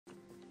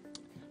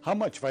How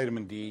much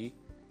vitamin D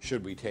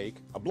should we take?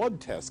 A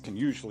blood test can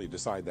usually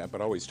decide that, but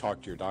always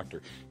talk to your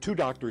doctor. Two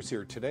doctors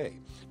here today.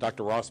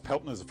 Dr. Ross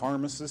Pelton is a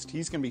pharmacist.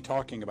 He's going to be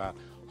talking about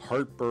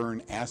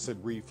heartburn, acid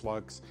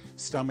reflux,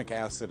 stomach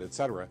acid,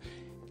 etc.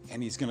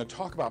 And he's going to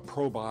talk about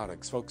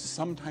probiotics. Folks,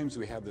 sometimes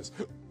we have this,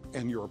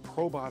 and you're a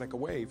probiotic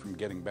away from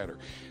getting better.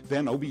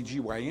 Then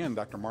OBGYN,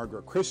 Dr.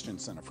 Margaret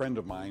Christensen, a friend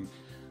of mine,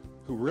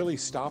 who really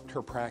stopped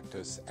her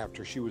practice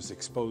after she was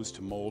exposed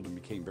to mold and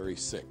became very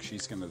sick.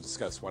 She's going to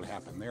discuss what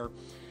happened there.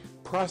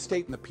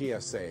 Prostate and the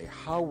PSA,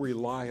 how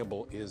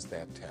reliable is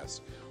that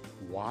test?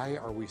 Why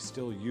are we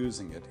still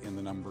using it in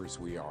the numbers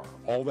we are?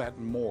 All that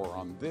and more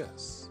on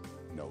this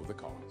Know the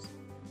Cause.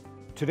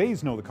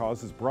 Today's Know the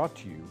Cause is brought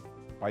to you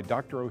by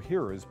Dr.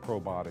 Ohhira's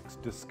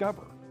Probiotics.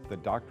 Discover the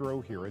Dr.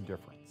 Ohhira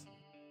difference.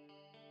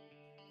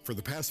 For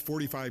the past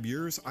 45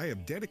 years, I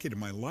have dedicated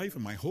my life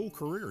and my whole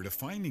career to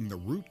finding the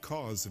root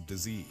cause of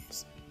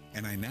disease.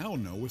 And I now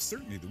know with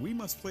certainty that we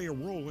must play a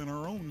role in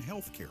our own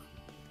health care.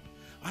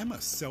 I'm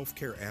a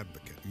self-care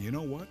advocate, and you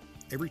know what?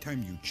 Every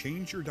time you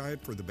change your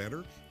diet for the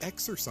better,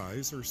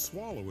 exercise, or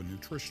swallow a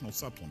nutritional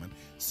supplement,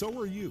 so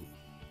are you.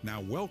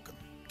 Now welcome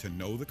to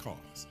Know the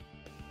Cause.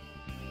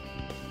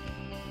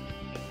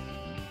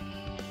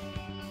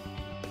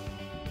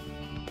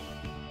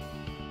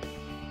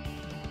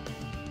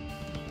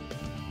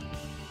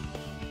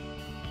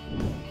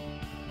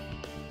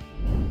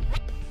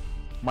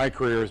 My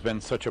career has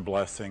been such a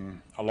blessing.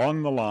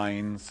 Along the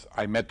lines,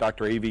 I met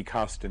Dr. A.V.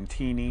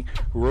 Costantini,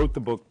 who wrote the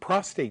book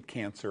Prostate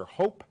Cancer,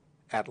 Hope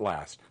at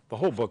Last. The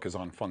whole book is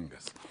on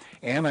fungus.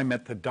 And I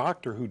met the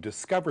doctor who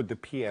discovered the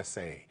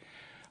PSA,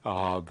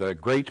 the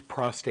great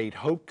prostate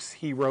hoax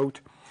he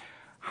wrote,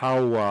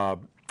 how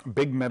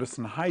big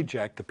medicine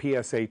hijacked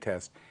the PSA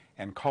test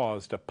and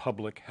caused a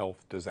public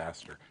health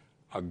disaster.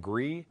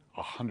 Agree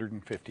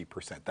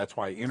 150%. That's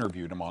why I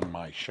interviewed him on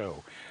my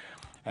show.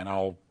 And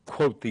I'll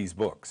quote these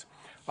books.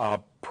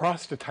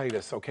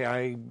 Prostatitis,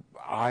 okay,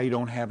 I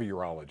don't have a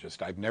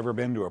urologist. I've never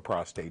been to a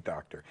prostate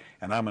doctor,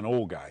 and I'm an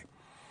old guy.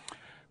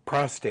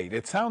 Prostate,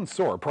 it sounds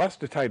sore.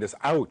 Prostatitis,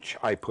 ouch,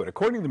 I put.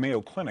 According to the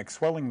Mayo Clinic,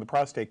 swelling of the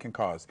prostate can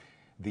cause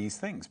these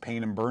things: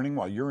 pain and burning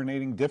while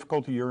urinating,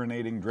 difficulty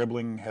urinating,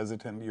 dribbling,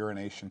 hesitant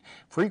urination,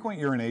 frequent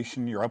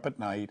urination, you're up at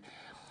night,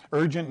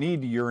 urgent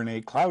need to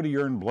urinate, cloudy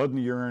urine, blood in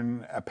the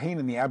urine, a pain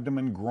in the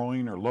abdomen,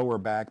 groin, or lower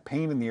back,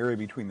 pain in the area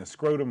between the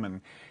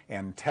scrotum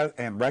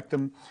and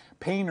rectum,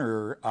 pain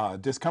or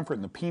discomfort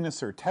in the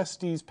penis or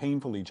testes,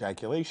 painful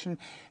ejaculation,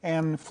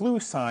 and flu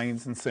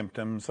signs and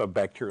symptoms of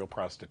bacterial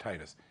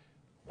prostatitis.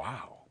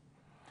 Wow.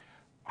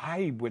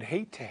 I would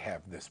hate to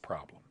have this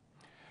problem.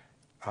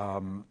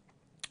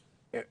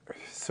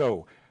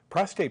 So,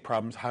 prostate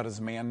problems, how does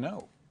a man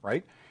know,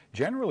 right?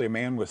 Generally, a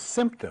man with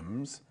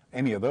symptoms,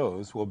 any of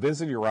those, will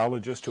visit a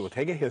urologist who will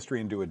take a history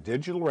and do a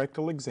digital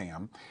rectal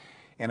exam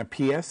and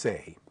a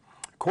PSA.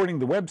 According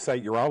to the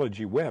website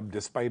Urology Web,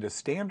 despite a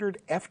standard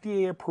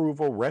FDA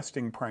approval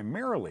resting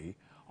primarily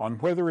on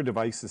whether a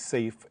device is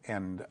safe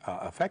and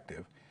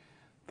effective,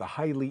 the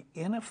highly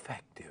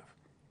ineffective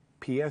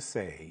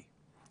PSA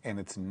and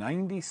its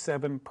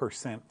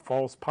 97%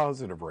 false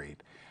positive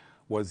rate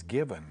was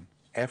given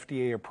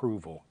FDA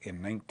approval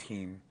in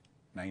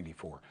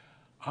 1994.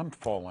 I'm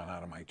falling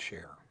out of my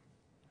chair.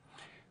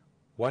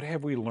 What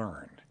have we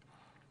learned?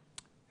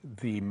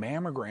 The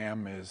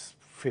mammogram is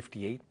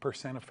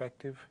 58%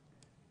 effective.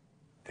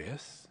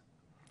 This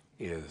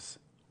is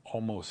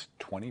almost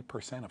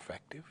 20%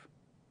 effective.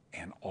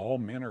 And all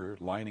men are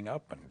lining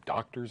up and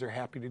doctors are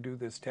happy to do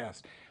this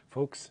test.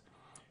 Folks,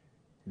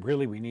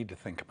 really we need to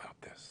think about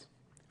this.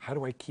 How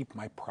do I keep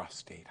my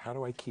prostate? How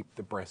do I keep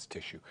the breast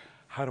tissue?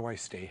 How do I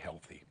stay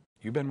healthy?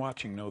 You've been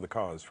watching Know the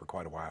Cause for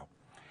quite a while.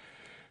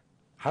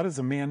 How does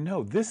a man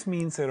know? This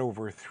means that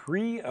over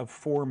 3 of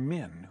 4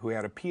 men who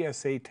had a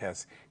PSA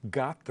test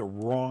got the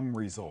wrong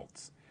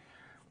results.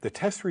 The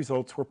test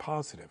results were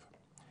positive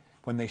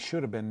when they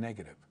should have been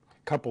negative.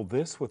 Couple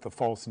this with the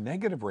false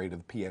negative rate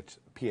of the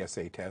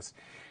PSA test,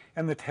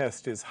 and the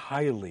test is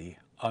highly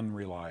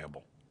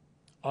unreliable.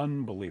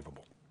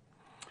 Unbelievable.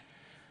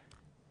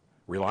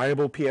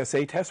 Reliable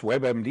PSA test.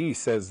 WebMD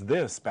says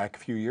this back a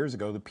few years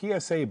ago: the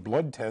PSA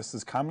blood test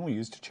is commonly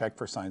used to check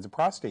for signs of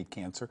prostate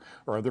cancer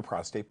or other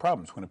prostate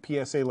problems. When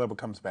a PSA level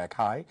comes back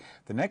high,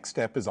 the next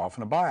step is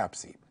often a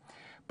biopsy.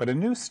 But a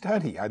new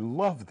study, I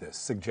love this,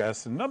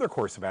 suggests another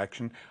course of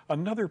action,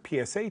 another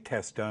PSA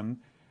test done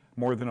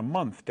more than a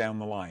month down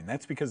the line.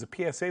 That's because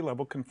the PSA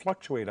level can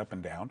fluctuate up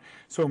and down,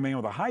 so a man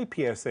with a high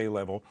PSA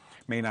level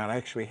may not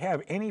actually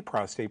have any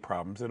prostate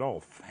problems at all.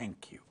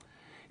 Thank you.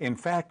 In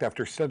fact,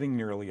 after studying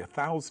nearly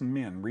 1,000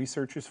 men,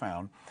 researchers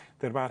found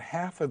that about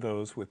half of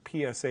those with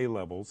PSA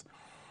levels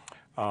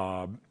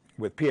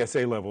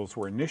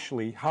were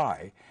initially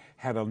high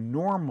had a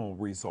normal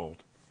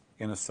result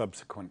in a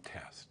subsequent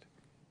test.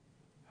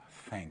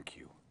 Thank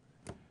you.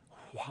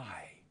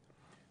 Why?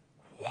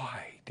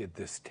 Why did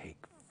this take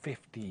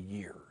 50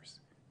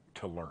 years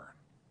to learn?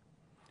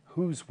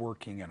 Who's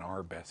working in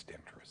our best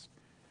interest?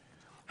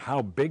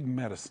 How big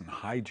medicine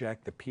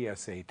hijacked the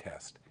PSA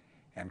test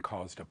and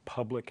caused a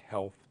public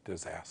health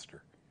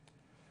disaster.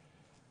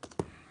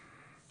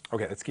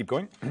 Okay, let's keep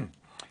going.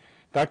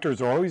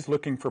 Doctors are always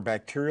looking for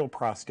bacterial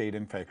prostate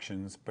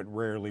infections, but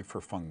rarely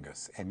for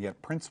fungus. And yet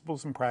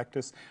principles and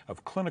practice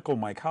of clinical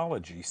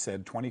mycology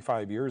said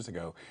 25 years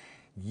ago,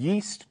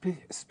 yeast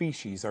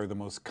species are the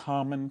most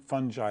common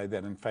fungi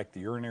that infect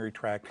the urinary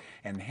tract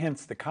and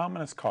hence the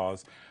commonest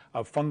cause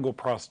of fungal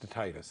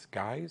prostatitis.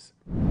 Guys,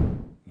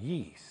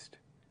 yeast.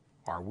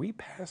 Are we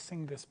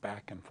passing this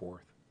back and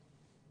forth?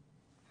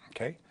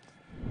 Okay.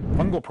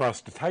 Fungal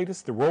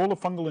prostatitis, the role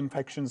of fungal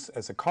infections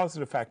as a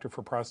causative factor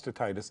for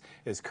prostatitis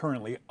is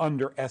currently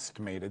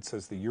underestimated,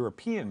 says the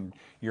European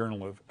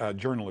Journal of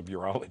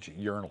Urology.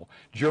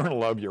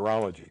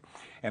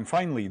 And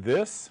finally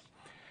this,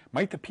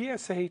 might the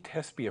PSA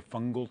test be a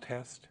fungal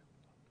test?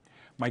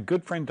 My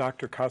good friend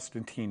Dr.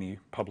 Costantini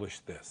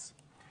published this.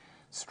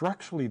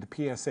 Structurally,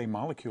 the PSA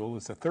molecule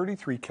is a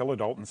 33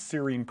 kilodalton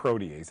serine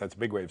protease, that's a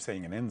big way of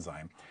saying an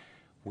enzyme,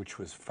 which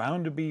was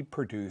found to be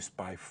produced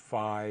by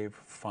 5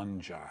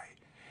 fungi,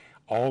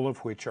 all of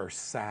which are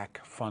sac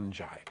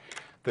fungi.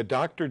 The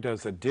doctor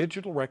does a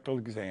digital rectal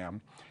exam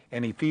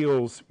and he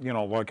feels, you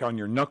know, like on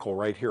your knuckle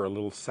right here, a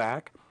little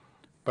sac,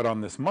 but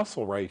on this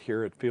muscle right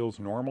here, it feels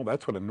normal.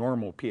 That's what a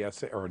normal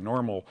PSA or a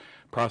normal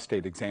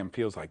prostate exam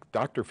feels like.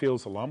 Doctor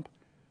feels a lump.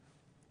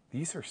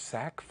 These are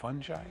sac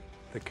fungi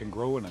that can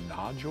grow in a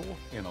nodule,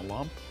 in a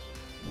lump.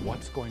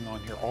 What's going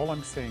on here? All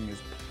I'm saying is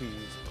please,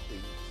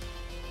 please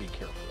be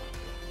careful.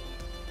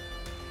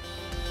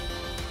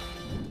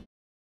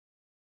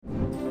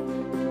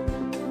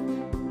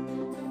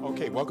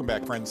 Okay, welcome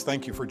back, friends.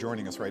 Thank you for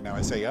joining us right now.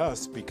 I say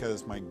us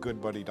because my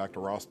good buddy Dr.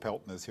 Ross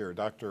Pelton is here.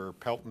 Dr.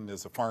 Pelton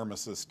is a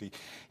pharmacist. He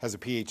has a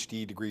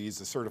PhD degree. He's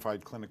a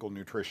certified clinical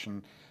nutritionist.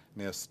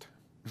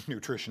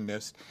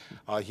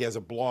 He has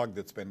a blog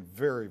that's been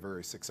very,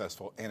 very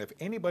successful. And if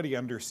anybody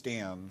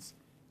understands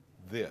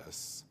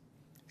this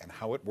and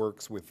how it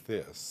works with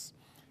this,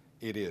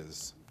 it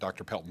is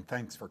Dr. Pelton.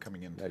 Thanks for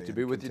coming in today. Nice to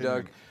be with you,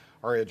 Doug.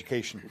 Our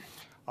education.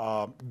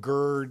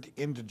 GERD,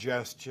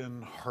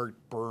 indigestion,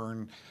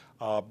 heartburn.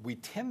 We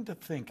tend to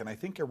think, and I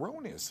think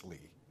erroneously,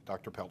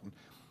 Dr. Pelton,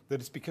 that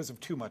it's because of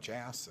too much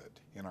acid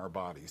in our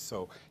bodies.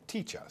 So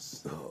teach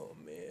us. Oh,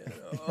 man.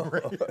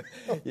 Oh.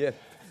 Yeah,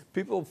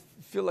 people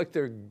feel like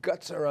their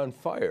guts are on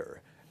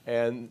fire.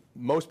 And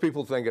most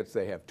people think it's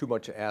they have too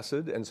much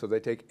acid, and so they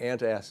take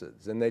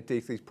antacids, and they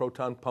take these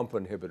proton pump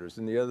inhibitors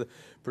and the other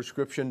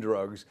prescription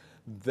drugs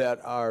that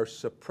are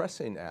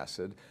suppressing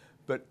acid.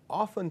 But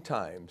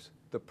oftentimes,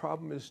 the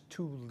problem is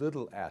too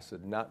little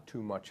acid, not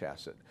too much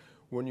acid.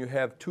 When you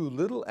have too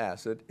little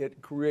acid,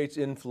 it creates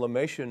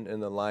inflammation in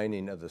the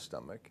lining of the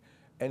stomach,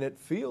 and it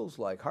feels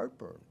like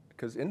heartburn,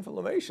 because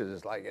inflammation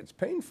is like, it's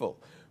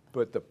painful.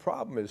 But the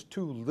problem is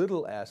too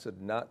little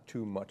acid, not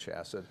too much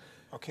acid.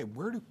 Okay,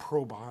 where do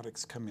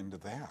probiotics come into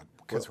that?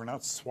 Because we're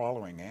not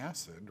swallowing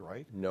acid,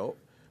 right? No,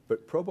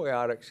 but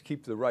probiotics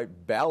keep the right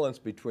balance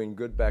between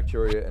good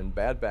bacteria and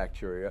bad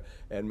bacteria.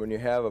 And when you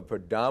have a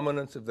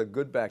predominance of the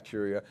good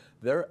bacteria,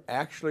 they're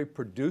actually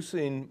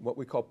producing what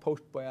we call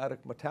postbiotic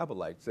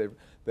metabolites.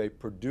 They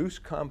produce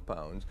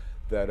compounds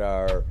that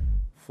are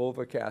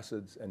fulvic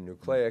acids and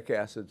nucleic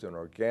acids and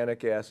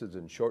organic acids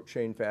and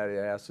short-chain fatty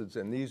acids.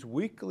 And these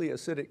weakly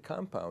acidic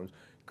compounds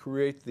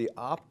create the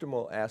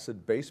optimal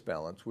acid-base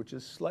balance, which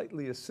is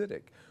slightly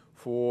acidic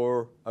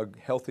for a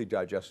healthy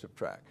digestive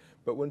tract.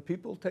 But when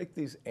people take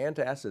these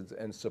antacids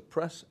and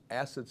suppress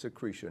acid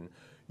secretion,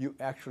 you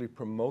actually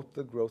promote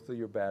the growth of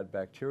your bad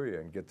bacteria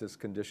and get this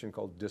condition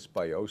called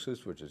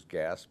dysbiosis, which is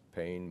gas,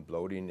 pain,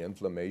 bloating,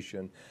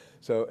 inflammation.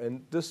 So,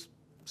 and this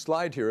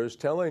slide here is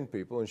telling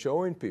people and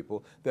showing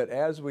people that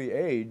as we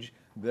age,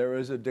 there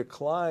is a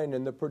decline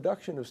in the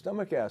production of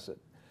stomach acid.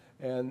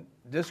 And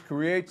this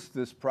creates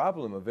this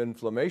problem of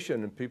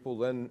inflammation, and people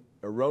then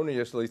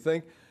erroneously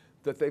think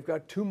that they've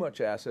got too much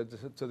acid,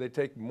 so they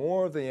take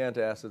more of the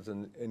antacids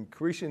and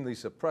increasingly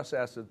suppress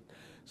acid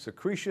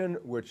secretion,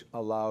 which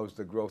allows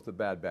the growth of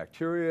bad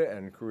bacteria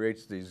and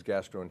creates these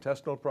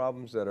gastrointestinal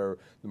problems that are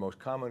the most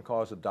common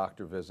cause of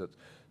doctor visits.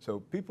 So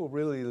people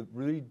really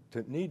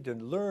need to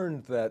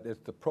learn that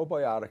it's the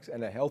probiotics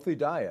and a healthy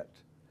diet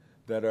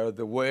that are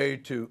the way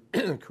to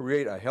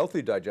create a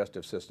healthy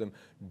digestive system.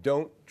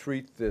 Don't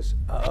treat this,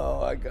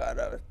 oh, I got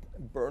a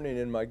burning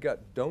in my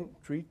gut. Don't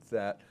treat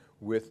that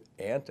with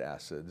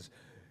antacids.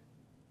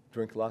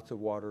 Drink lots of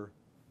water,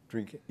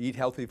 eat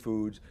healthy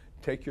foods,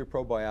 take your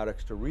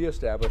probiotics to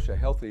reestablish a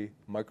healthy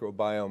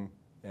microbiome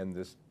and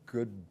this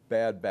good,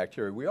 bad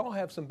bacteria. We all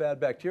have some bad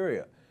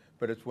bacteria,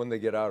 but it's when they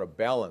get out of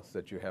balance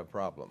that you have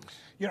problems.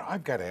 You know,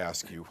 I've got to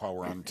ask you while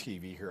we're on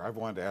TV here, I've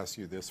wanted to ask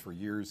you this for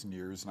years and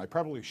years, and I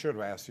probably should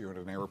have asked you at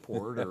an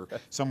airport or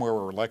somewhere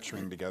where we're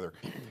lecturing together.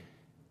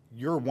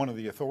 You're one of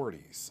the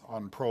authorities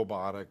on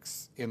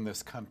probiotics in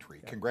this country.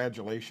 Yeah.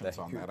 Congratulations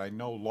on that. I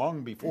know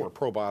long before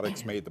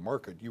probiotics made the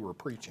market, you were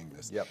preaching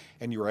this. Yep.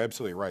 And you were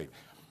absolutely right.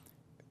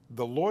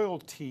 The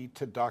loyalty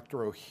to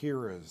Dr.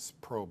 O'Hara's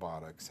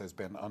probiotics has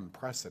been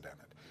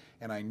unprecedented.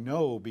 And I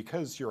know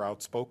because you're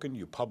outspoken,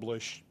 you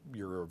publish,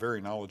 you're a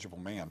very knowledgeable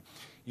man,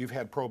 you've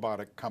had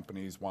probiotic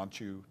companies want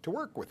you to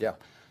work with them.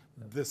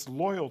 This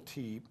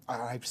loyalty,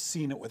 I've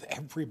seen it with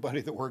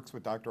everybody that works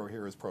with Dr.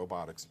 O'Hara's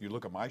probiotics. You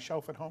look at my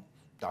shelf at home,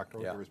 Dr.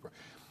 O'Hara's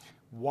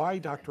Why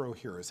Dr.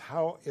 O'Hara's?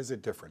 How is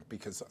it different?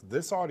 Because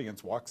this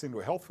audience walks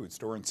into a health food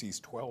store and sees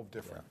 12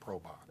 different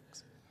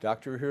probiotics.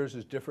 Dr. O'Hara's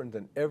is different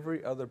than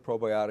every other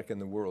probiotic in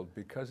the world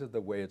because of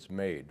the way it's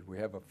made. We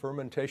have a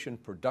fermentation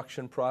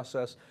production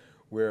process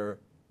where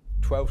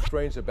 12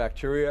 strains of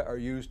bacteria are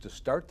used to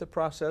start the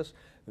process,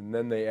 and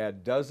then they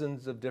add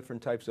dozens of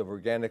different types of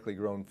organically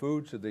grown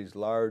foods to these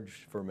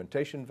large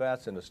fermentation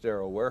vats in a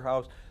sterile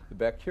warehouse. The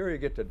bacteria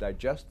get to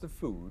digest the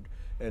food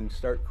and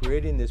start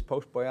creating these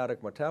postbiotic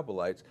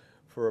metabolites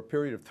for a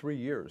period of 3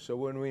 years. So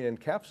when we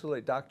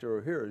encapsulate Dr.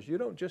 O'Hara's, you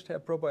don't just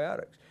have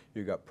probiotics.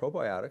 You got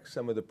probiotics,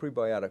 some of the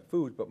prebiotic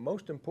foods, but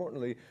most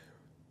importantly,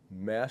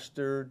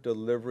 master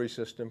delivery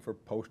system for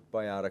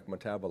postbiotic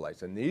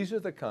metabolites. And these are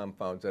the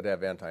compounds that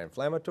have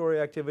anti-inflammatory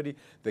activity,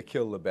 they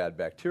kill the bad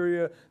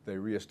bacteria, they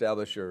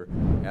reestablish your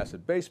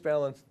acid-base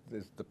balance.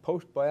 It's the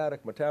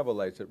postbiotic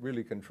metabolites that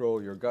really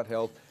control your gut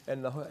health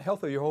and the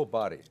health of your whole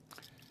body.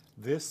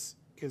 This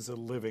is a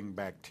living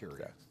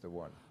bacteria. That's the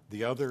one.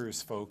 The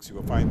others, folks, you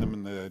will find them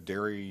in the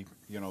dairy,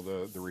 you know,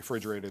 the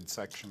refrigerated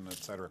section, et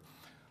cetera.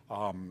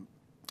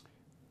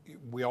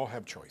 We all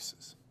have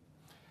choices.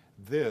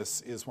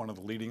 This is one of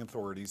the leading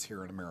authorities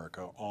here in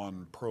America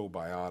on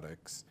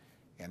probiotics,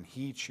 and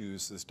he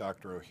chooses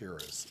Dr.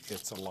 O'Hara's.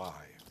 It's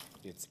alive.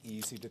 It's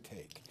easy to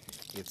take.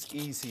 It's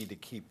easy to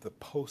keep the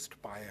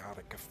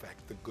postbiotic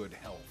effect, the good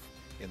health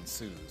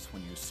ensues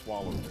when you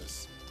swallow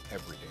this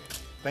every day.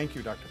 Thank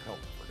you, Dr. Pelt,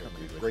 for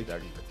coming. Great to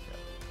be with you.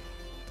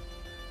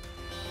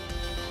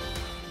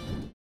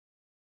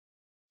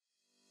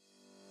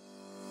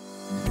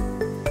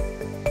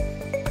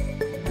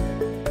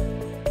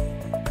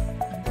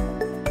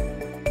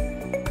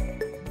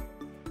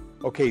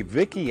 Okay,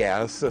 Vicki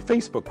asks a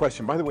Facebook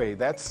question. By the way,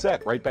 that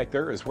set right back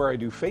there is where I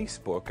do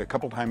Facebook a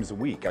couple times a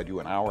week. I do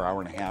an hour,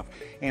 hour and a half,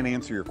 and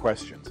answer your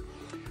questions.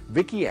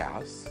 Vicki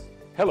asks,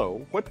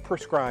 hello, what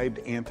prescribed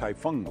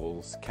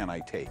antifungals can I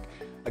take?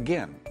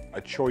 Again,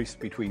 a choice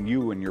between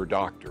you and your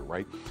doctor,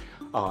 right?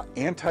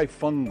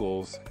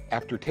 Antifungals,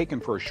 after taken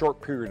for a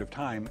short period of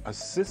time,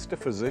 assist a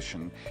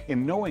physician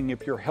in knowing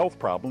if your health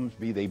problems,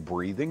 be they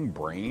breathing,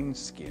 brain,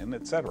 skin,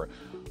 etc.,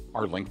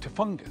 are linked to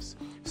fungus.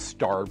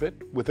 Starve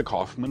it with the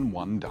Kaufman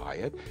 1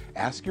 diet.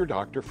 Ask your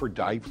doctor for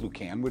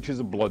diflucan, which is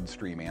a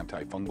bloodstream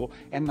antifungal,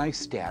 and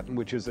nystatin,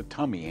 which is a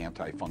tummy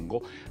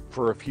antifungal,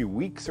 for a few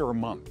weeks or a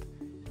month.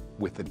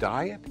 With the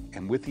diet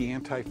and with the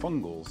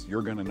antifungals,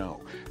 you're going to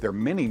know. There are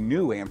many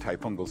new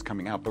antifungals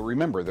coming out, but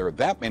remember, there are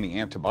that many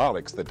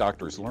antibiotics that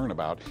doctors learn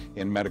about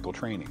in medical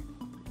training,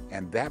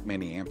 and that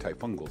many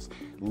antifungals,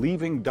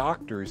 leaving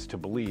doctors to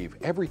believe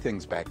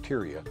everything's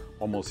bacteria,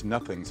 almost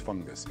nothing's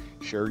fungus.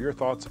 Share your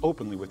thoughts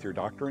openly with your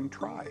doctor and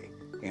try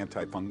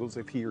antifungals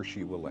if he or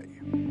she will let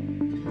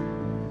you.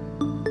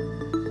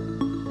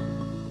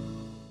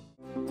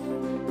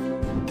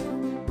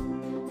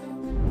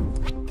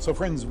 So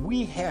friends,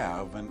 we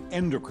have an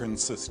endocrine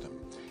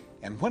system.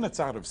 And when it's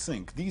out of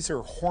sync, these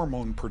are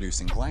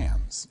hormone-producing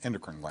glands,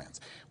 endocrine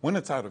glands. When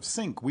it's out of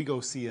sync, we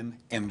go see an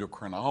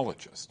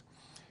endocrinologist.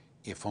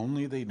 If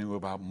only they knew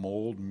about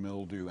mold,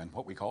 mildew, and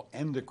what we call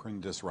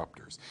endocrine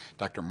disruptors.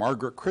 Dr.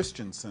 Margaret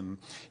Christensen,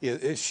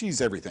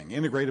 she's everything.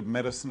 Integrative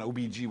medicine,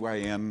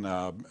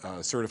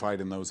 OBGYN, certified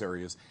in those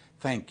areas.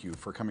 Thank you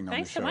for coming on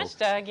the show. Thanks so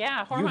much, Doug.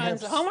 Yeah,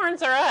 hormones.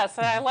 Hormones are us.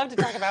 I love to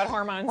talk about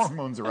hormones.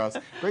 Hormones are us.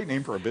 Great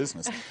name for a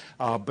business.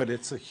 But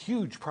it's a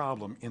huge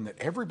problem in that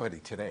everybody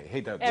today,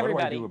 hey Doug, what do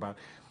I do about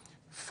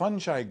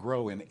fungi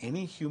grow in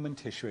any human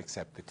tissue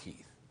except the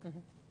teeth?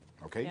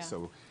 Mm-hmm. Okay, yeah.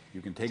 So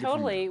you can take it from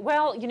Totally.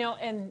 Well, you know,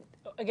 and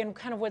again,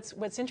 kind of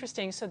what's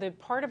interesting, so the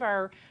part of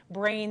our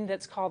brain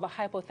that's called the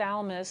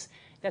hypothalamus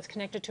that's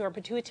connected to our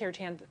pituitary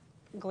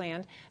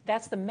gland,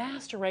 that's the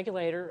master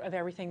regulator of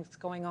everything that's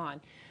going on.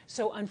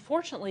 So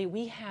unfortunately,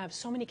 we have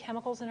so many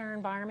chemicals in our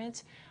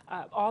environment,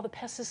 all the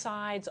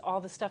pesticides,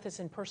 all the stuff that's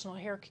in personal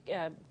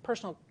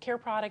care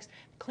products,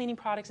 cleaning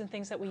products and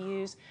things that we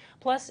use.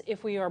 Plus,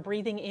 if we are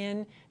breathing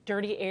in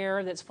dirty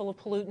air that's full of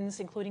pollutants,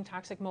 including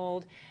toxic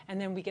mold,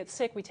 and then we get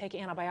sick, we take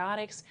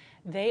antibiotics,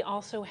 they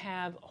also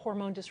have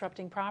hormone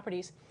disrupting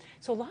properties.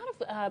 So a lot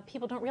of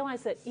people don't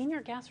realize that in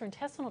your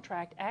gastrointestinal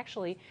tract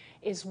actually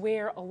is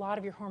where a lot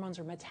of your hormones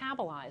are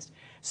metabolized.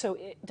 So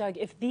Doug,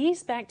 if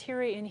these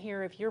bacteria in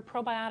here, if your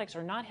probiotics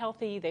are not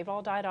healthy, they've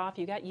all died off,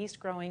 you got yeast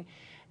growing,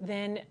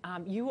 then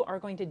you are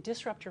going to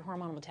disrupt your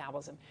hormonal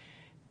metabolism.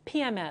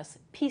 PMS,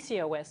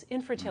 PCOS,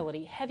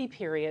 infertility, heavy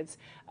periods,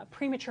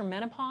 premature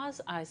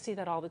menopause, I see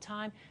that all the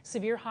time,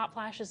 severe hot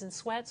flashes and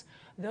sweats,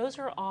 those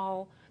are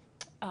all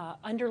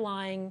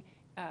underlying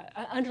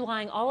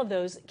all of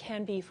those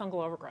can be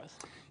fungal overgrowth.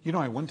 You know,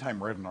 I one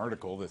time read an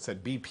article that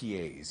said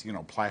BPAs, you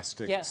know,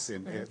 plastics yes.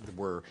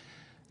 Were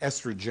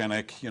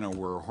estrogenic, you know,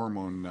 were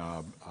hormone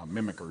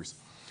mimickers.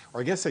 Or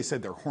I guess they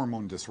said they're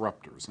hormone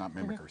disruptors, not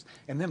mimickers.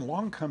 Mm-hmm. And then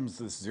along comes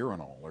this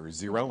zeranol or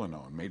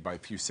zearalenone made by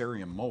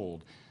Fusarium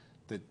mold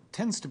that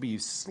tends to be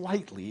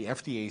slightly,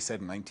 FDA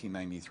said in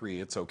 1993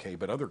 it's okay,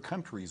 but other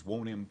countries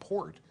won't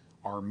import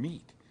our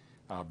meat.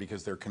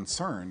 because they're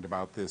concerned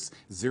about this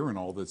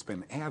zeranol that's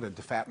been added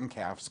to fatten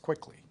calves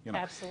quickly. You know?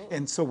 Absolutely.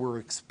 And so we're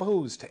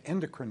exposed to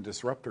endocrine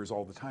disruptors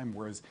all the time,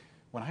 whereas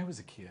when I was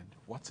a kid,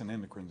 what's an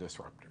endocrine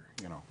disruptor?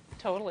 You know?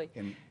 Totally.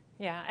 And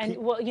yeah, and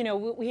well, you know,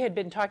 we had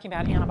been talking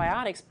about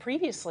antibiotics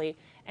previously,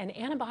 and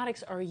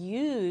antibiotics are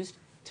used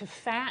to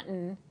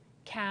fatten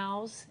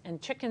cows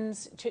and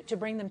chickens to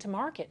bring them to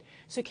market.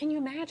 So can you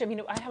imagine? I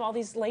mean, I have all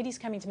these ladies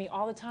coming to me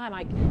all the time.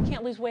 I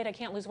can't lose weight,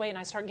 and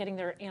I start getting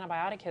their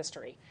antibiotic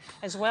history,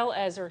 as well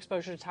as their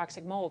exposure to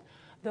toxic mold.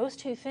 Those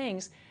two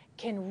things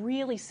can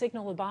really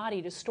signal the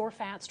body to store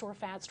fat, store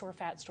fat, store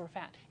fat, store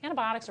fat.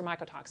 Antibiotics are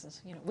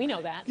mycotoxins. You know, we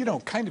know that. You know,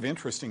 kind of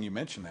interesting you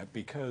mention that,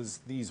 because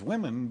these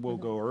women will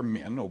go, or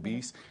men,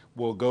 obese,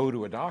 will go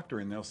to a doctor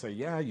and they'll say,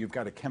 yeah, you've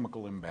got a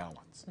chemical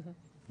imbalance.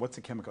 What's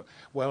a chemical?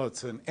 Well,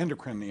 it's an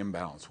endocrine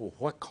imbalance. Well,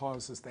 what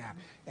causes that?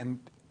 And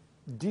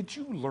did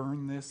you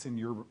learn this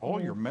in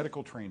all your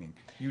medical training?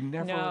 You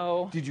never.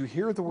 No. Did you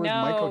hear the word No,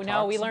 mycotoxin?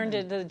 no, we learned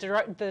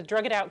the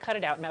drug it out, cut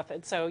it out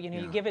method. So, you know,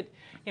 you give it,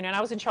 you know, and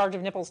I was in charge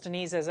of nipples to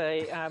knees as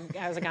a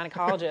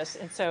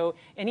gynecologist. And so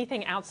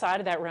anything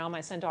outside of that realm,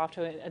 I sent off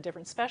to a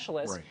different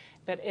specialist. Right.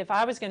 But if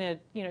I was going to,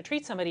 you know,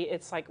 treat somebody,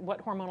 it's like,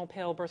 what hormonal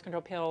pill, birth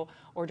control pill,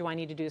 or do I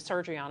need to do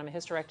surgery on them, a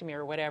hysterectomy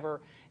or whatever?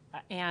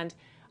 And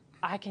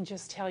I can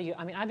just tell you,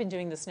 I mean, I've been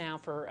doing this now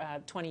for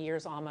 20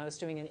 years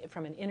almost, doing it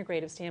from an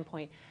integrative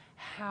standpoint,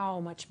 how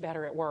much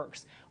better it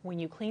works. When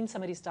you clean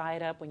somebody's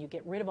diet up, when you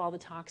get rid of all the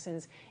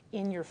toxins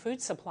in your food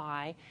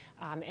supply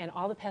and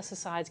all the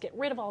pesticides, get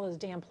rid of all those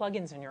damn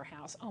plugins in your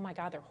house. Oh my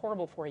God, they're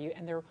horrible for you,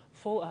 and they're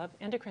full of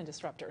endocrine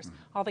disruptors.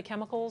 All the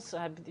chemicals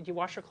you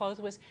wash your clothes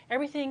with,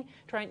 everything,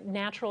 try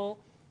natural,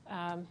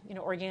 you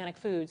know, organic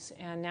foods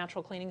and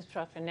natural cleaning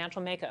stuff and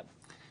natural makeup.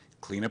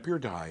 Clean up your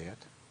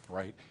diet,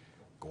 right?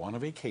 Go on a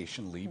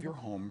vacation, leave your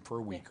home for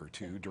a week or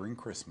two during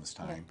Christmas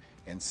time,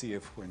 and see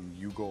if when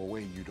you go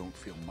away you don't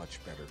feel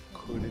much better.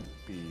 Could it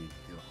be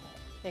your home?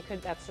 It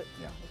could, that's it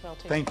as well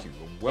too. Thank you.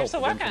 You're so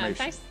welcome.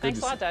 Thanks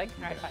a lot, Doug.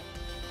 All right, bye.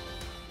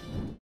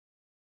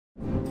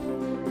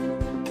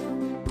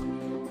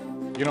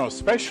 You know,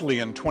 especially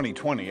in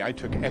 2020, I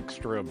took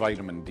extra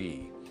vitamin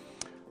D.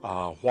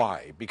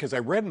 Why? Because I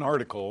read an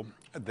article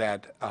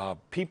that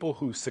people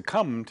who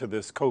succumbed to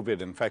this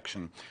COVID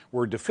infection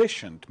were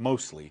deficient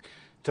mostly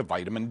to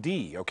vitamin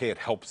D. Okay, it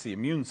helps the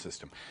immune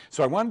system.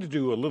 So I wanted to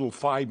do a little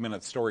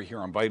 5-minute story here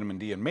on vitamin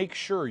D and make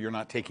sure you're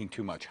not taking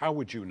too much. How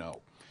would you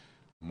know?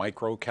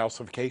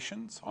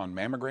 Microcalcifications on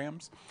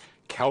mammograms,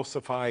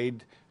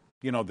 calcified,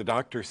 you know, the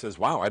doctor says,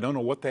 wow, I don't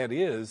know what that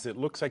is. It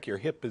looks like your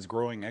hip is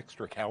growing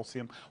extra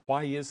calcium.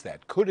 Why is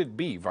that? Could it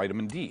be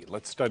vitamin D?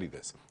 Let's study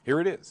this.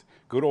 Here it is.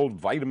 Good old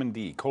vitamin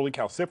D.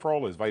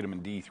 Cholecalciferol is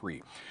vitamin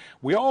D3.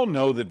 We all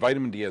know that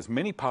vitamin D has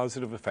many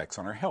positive effects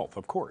on our health,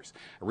 of course.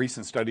 A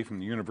recent study from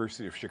the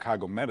University of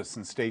Chicago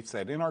Medicine states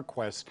that in our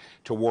quest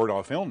to ward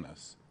off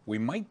illness, we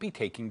might be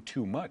taking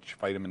too much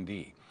vitamin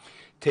D.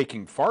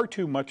 Taking far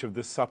too much of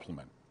this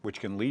supplement, which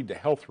can lead to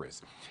health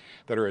risks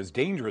that are as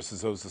dangerous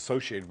as those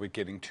associated with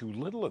getting too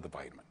little of the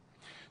vitamin.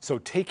 So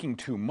taking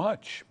too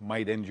much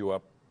might end you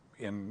up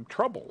in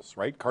troubles,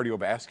 right?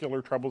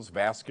 Cardiovascular troubles,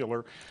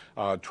 vascular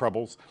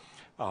troubles,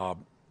 and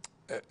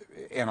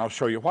I'll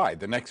show you why.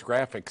 The next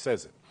graphic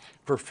says it.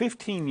 For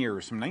 15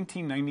 years, from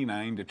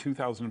 1999 to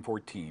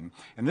 2014,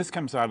 and this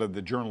comes out of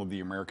the Journal of the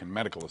American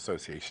Medical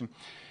Association,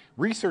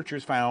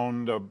 researchers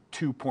found a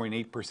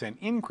 2.8%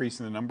 increase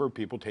in the number of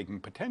people taking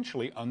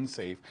potentially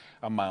unsafe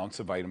amounts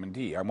of vitamin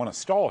D. I want to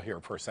stall here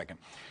for a second.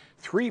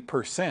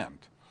 3%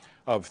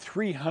 of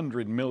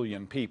 300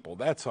 million people,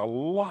 that's a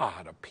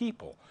lot of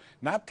people,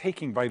 not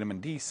taking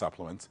vitamin D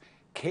supplements,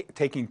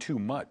 taking too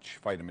much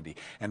vitamin D.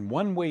 And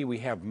one way we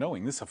have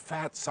knowing, this is a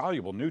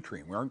fat-soluble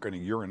nutrient, we aren't going to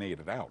urinate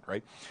it out,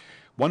 right?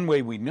 One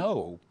way we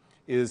know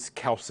is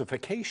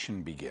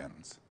calcification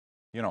begins.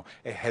 You know,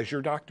 has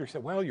your doctor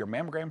said, well, your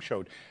mammogram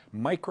showed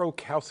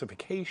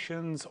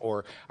microcalcifications,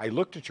 or I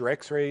looked at your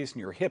x-rays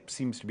and your hip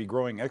seems to be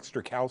growing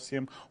extra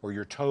calcium, or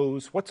your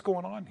toes. What's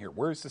going on here?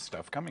 Where's this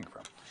stuff coming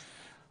from?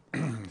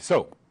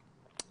 So,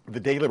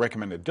 the daily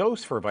recommended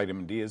dose for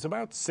vitamin D is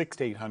about 600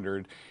 to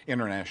 800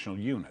 international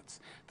units.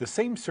 The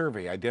same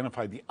survey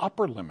identified the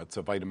upper limits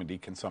of vitamin D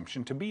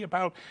consumption to be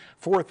about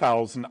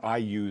 4,000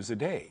 IUs a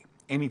day.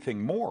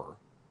 Anything more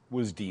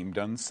was deemed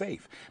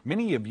unsafe.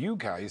 Many of you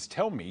guys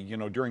tell me, you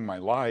know, during my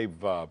live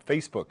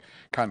Facebook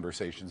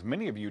conversations,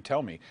 many of you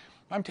tell me,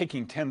 I'm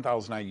taking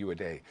 10,000 IU a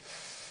day.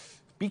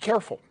 Be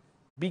careful,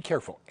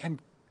 and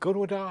go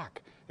to a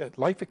doc. At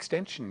Life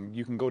Extension,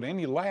 you can go to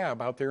any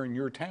lab out there in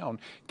your town,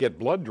 get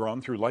blood drawn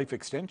through Life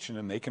Extension,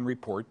 and they can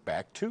report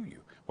back to you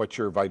what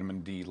your vitamin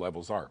D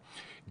levels are.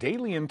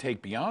 Daily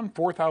intake beyond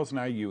 4,000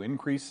 IU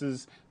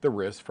increases the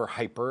risk for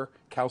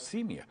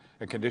hypercalcemia,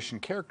 a condition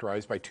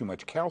characterized by too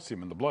much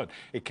calcium in the blood.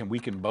 It can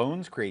weaken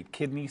bones, create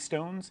kidney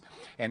stones,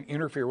 and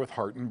interfere with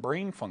heart and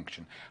brain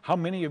function. How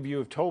many of you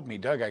have told me,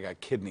 Doug, I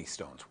got kidney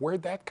stones?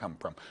 Where'd that come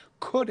from?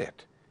 Could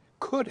it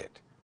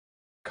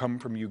come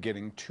from you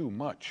getting too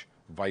much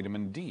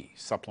vitamin D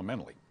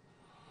supplementally?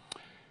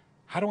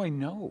 How do I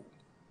know?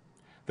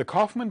 The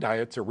Kaufman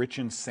diets are rich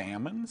in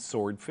salmon,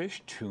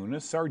 swordfish,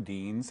 tuna,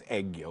 sardines,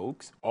 egg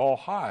yolks, all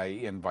high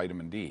in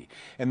vitamin D.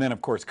 And then,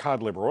 of course,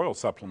 cod liver oil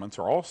supplements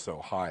are also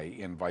high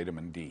in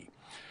vitamin D.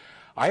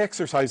 I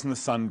exercise in the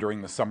sun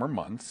during the summer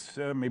months,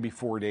 maybe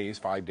 4 days,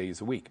 5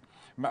 days a week,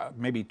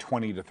 maybe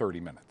 20 to 30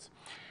 minutes.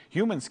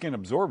 Human skin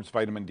absorbs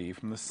vitamin D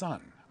from the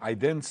sun. I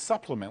then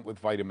supplement with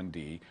vitamin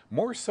D,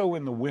 more so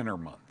in the winter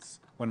months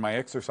when my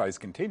exercise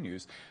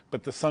continues,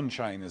 but the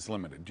sunshine is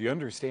limited. Do you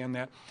understand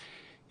that?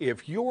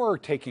 If you're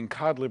taking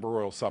cod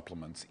liver oil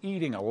supplements,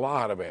 eating a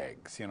lot of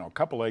eggs, a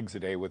couple eggs a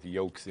day with the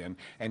yolks in,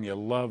 and you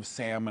love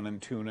salmon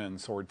and tuna and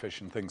swordfish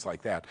and things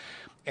like that,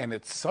 and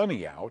it's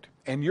sunny out,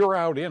 and you're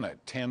out in it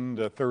 10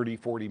 to 30,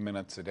 40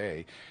 minutes a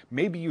day,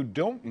 maybe you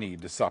don't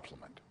need to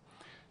supplement.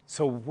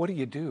 So what do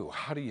you do?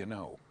 How do you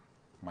know?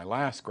 My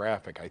last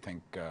graphic, I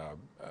think,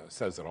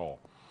 says it all.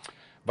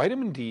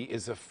 Vitamin D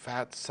is a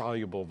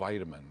fat-soluble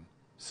vitamin,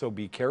 so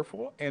be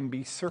careful and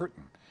be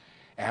certain.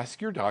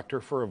 Ask your doctor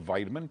for a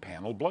vitamin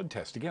panel blood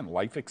test. Again,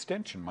 Life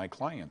Extension, my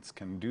clients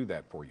can do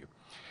that for you,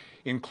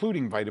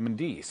 including vitamin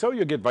D. So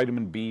you'll get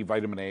vitamin B,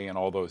 vitamin A, and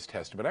all those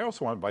tested, but I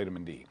also want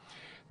vitamin D.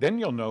 Then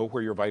you'll know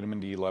where your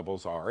vitamin D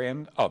levels are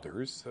and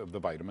others of the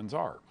vitamins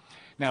are.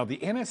 Now, the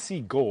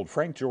NSC Gold,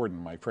 Frank Jordan,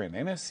 my friend,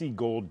 NSC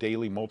Gold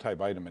Daily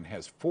Multivitamin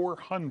has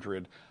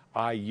 400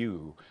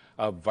 IU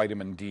of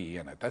vitamin D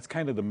in it. That's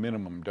kind of the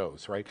minimum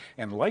dose, right?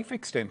 And Life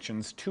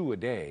Extension's 2 a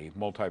day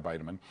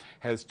multivitamin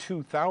has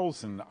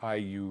 2,000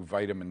 IU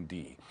vitamin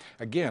D.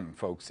 Again,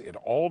 folks, it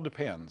all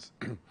depends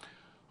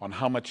on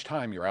how much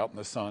time you're out in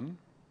the sun.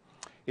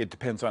 It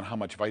depends on how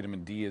much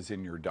vitamin D is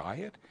in your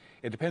diet.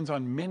 It depends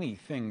on many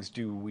things.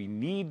 Do we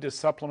need to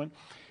supplement?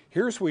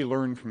 Here's what we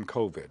learned from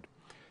COVID.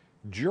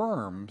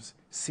 Germs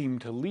seem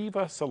to leave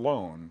us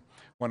alone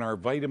when our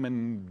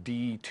vitamin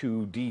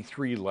D2,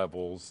 D3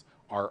 levels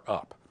are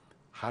up.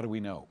 How do we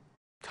know?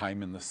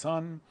 Time in the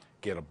sun,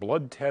 get a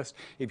blood test.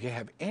 If you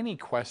have any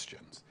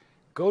questions,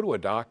 go to a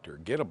doctor,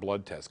 get a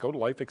blood test, go to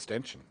Life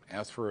Extension,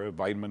 ask for a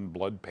vitamin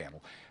blood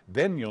panel.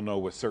 Then you'll know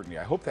with certainty.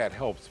 I hope that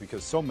helps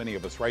because so many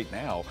of us right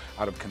now,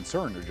 out of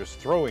concern, are just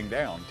throwing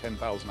down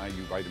 10,000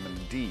 IU vitamin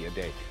D a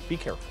day. Be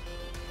careful.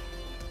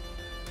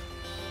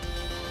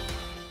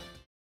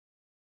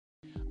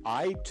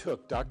 I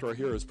took Dr.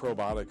 Ohhira's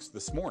probiotics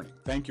this morning.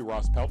 Thank you,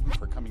 Ross Pelton,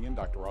 for coming in,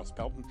 Dr. Ross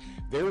Pelton.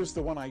 There's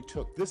the one I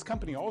took. This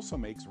company also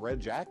makes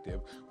Reg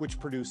Active, which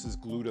produces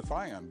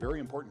glutathione, very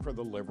important for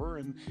the liver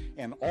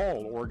and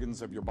all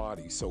organs of your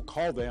body. So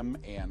call them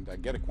and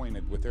get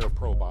acquainted with their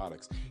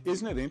probiotics.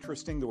 Isn't it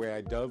interesting the way I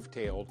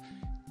dovetailed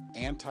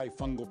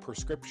antifungal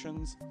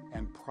prescriptions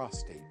and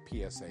prostate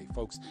PSA?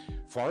 Folks,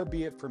 far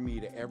be it for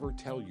me to ever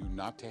tell you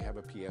not to have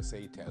a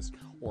PSA test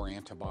or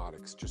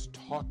antibiotics. Just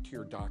talk to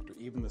your doctor.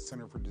 Even the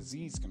Center for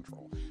Disease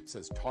Control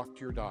says talk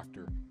to your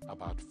doctor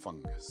about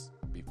fungus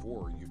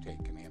before you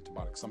take an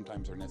antibiotic.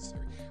 Sometimes they're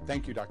necessary.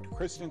 Thank you, Dr.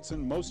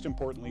 Christensen. Most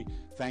importantly,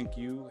 thank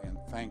you and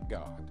thank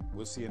God.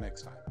 We'll see you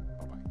next time.